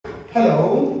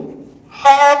Hello.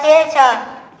 Hello, teacher.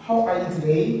 How are you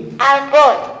today? I'm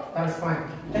good. That's fine.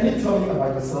 Can you tell me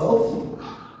about yourself?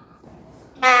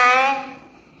 My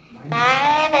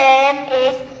name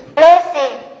is Lucy.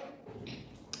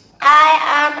 I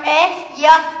am 8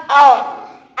 years old.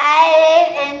 I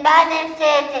live in Bani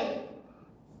City.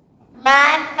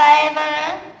 My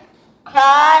favorite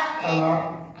color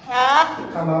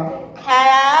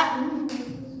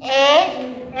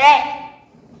is red.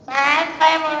 My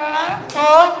favorite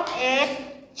food is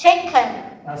chicken.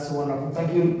 That's wonderful.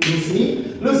 Thank you,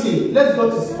 Lucy. Lucy, let's go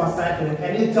to super cycling.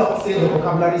 Can you say the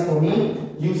vocabularies for me?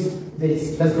 Use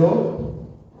this. Let's go.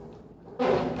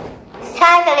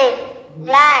 Cycling,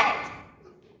 light,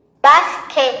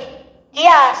 basket,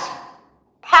 gears,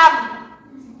 pump,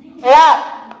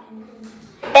 lock,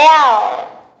 bell,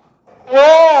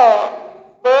 wheel,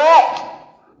 brake,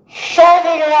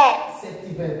 safety belt.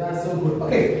 Safety belt. That's so good.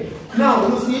 Okay. Now,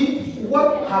 Lucy,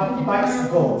 what have bikes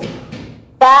got?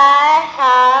 Bikes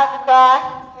have got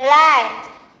light,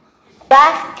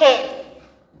 basket,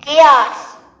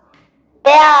 gears,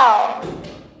 bell,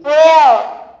 wheel,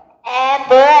 and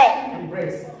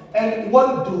brake. And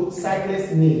what do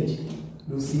cyclists need,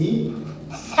 Lucy?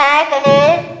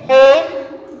 Cyclists need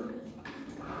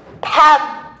pump,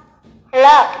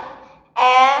 lock,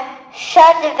 and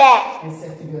safety belt. And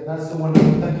safety belt. That's so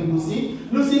wonderful. Thank you, Lucy.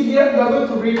 Lucy, here you are going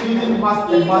to read using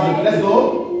mask and magic. Let's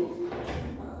go.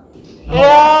 You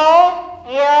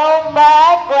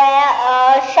must wear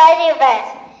a safety vest.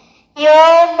 You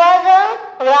mustn't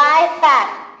ride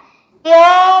fast. You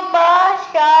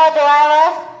must show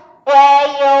drivers where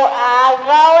you are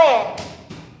going.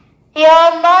 You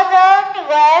mustn't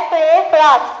wear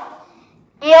flip-flops.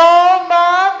 You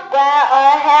must wear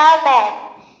a helmet.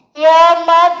 You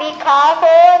must be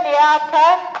careful near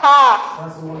parked cars.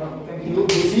 That's wonderful. Thank you,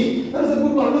 Lucy. That's a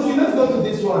good one. Lucy, let's go to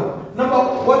this one.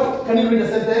 What? Can you read the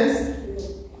sentence?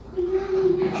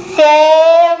 She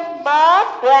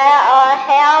must wear a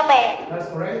helmet. That's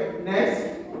correct. Next.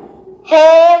 He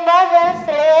mustn't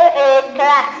sleep in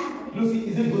class. Lucy,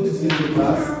 is it good to sleep in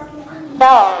class?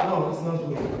 No. No, it's not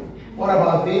good. What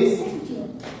about this?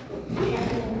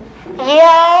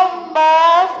 You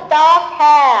must stop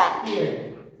here.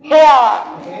 Here.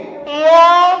 Okay. You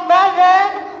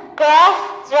mustn't cross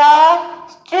the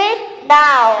street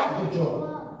now. Good job.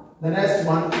 The next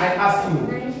one, I ask you,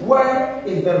 where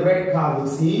is the red car,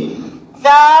 Lucy?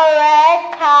 The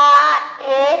red car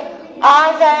is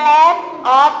on the left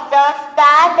of the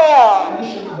stadium. Can you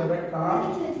show me the red car?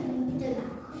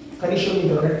 Can you show me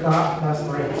the red car? That's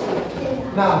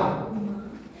right. Now,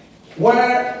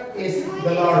 where is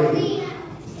the lorry?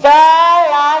 The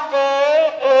lorry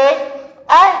is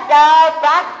at the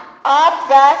back of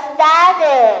the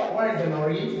stadium. Where is the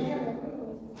lorry?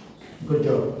 Good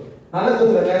job. Now let's go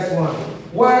to the next one.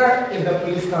 Where is the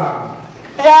police car?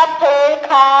 The police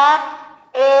car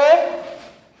is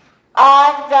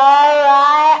on the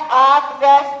right of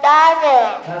the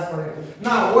stadium. That's correct.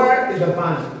 Now, where is the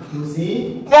van?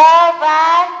 Lucy? The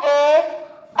van is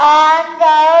on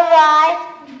the right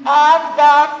of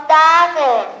the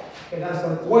stadium. Okay, that's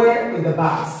correct. Where is the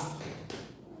bus?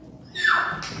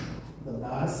 The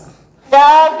bus? The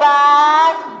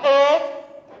bus is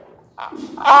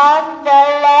on the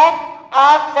left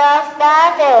of the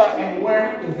stadium. And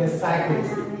where is the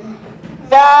cyclist?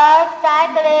 The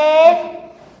cyclist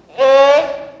is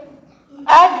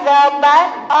at the back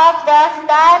of the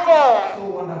stadium. So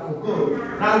wonderful. Good.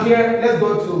 Now here, let's go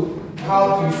to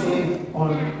how to save on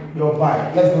your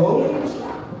bike. Let's go.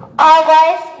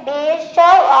 Always be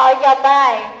sure on your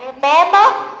bike. Remember,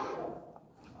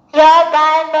 your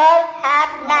bike must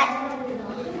have lights.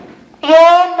 You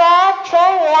must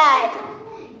turn right.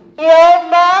 You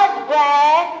must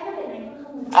wear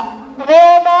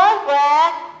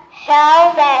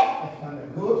helmet.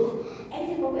 Good.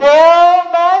 You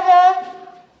mustn't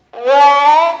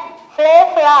wear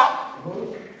flip-flops. Good.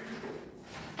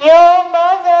 You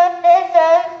mustn't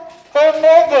listen to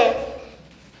music.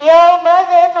 You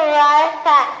mustn't ride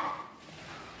fast.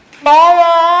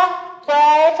 Never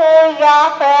say to your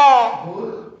friend.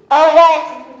 Good. Always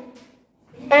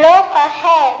look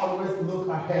ahead. Always look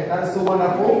ahead. That is so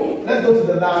wonderful. Let's go to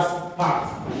the last part.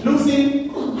 Lucy,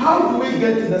 how do we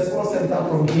get to the sports center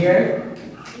from here?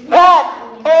 Run.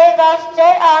 We go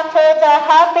straight on to the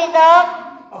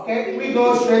hospital. Okay, we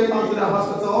go straight onto the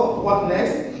hospital. What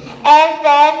next? And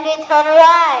then we turn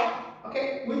right.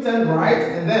 Okay, we turn right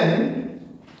and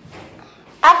then?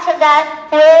 After that,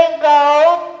 we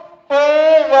go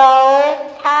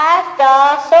past the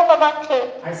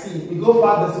supermarket. I see. We go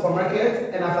past the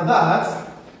supermarket and after that?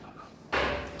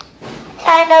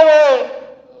 Finally,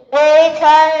 We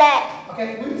turn left.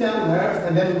 Okay, we turn left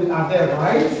and then we are there,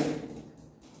 right?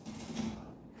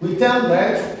 We turn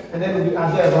left and then we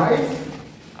are there, right?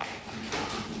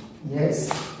 Yes.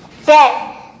 Yes.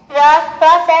 The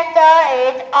first center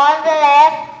is on the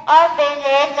left,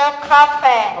 opposite the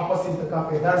cafe. Opposite the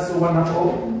cafe. That's so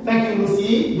wonderful. Thank you,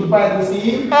 Lucy. Goodbye,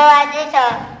 Lucy. Goodbye, teacher.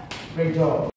 Great job.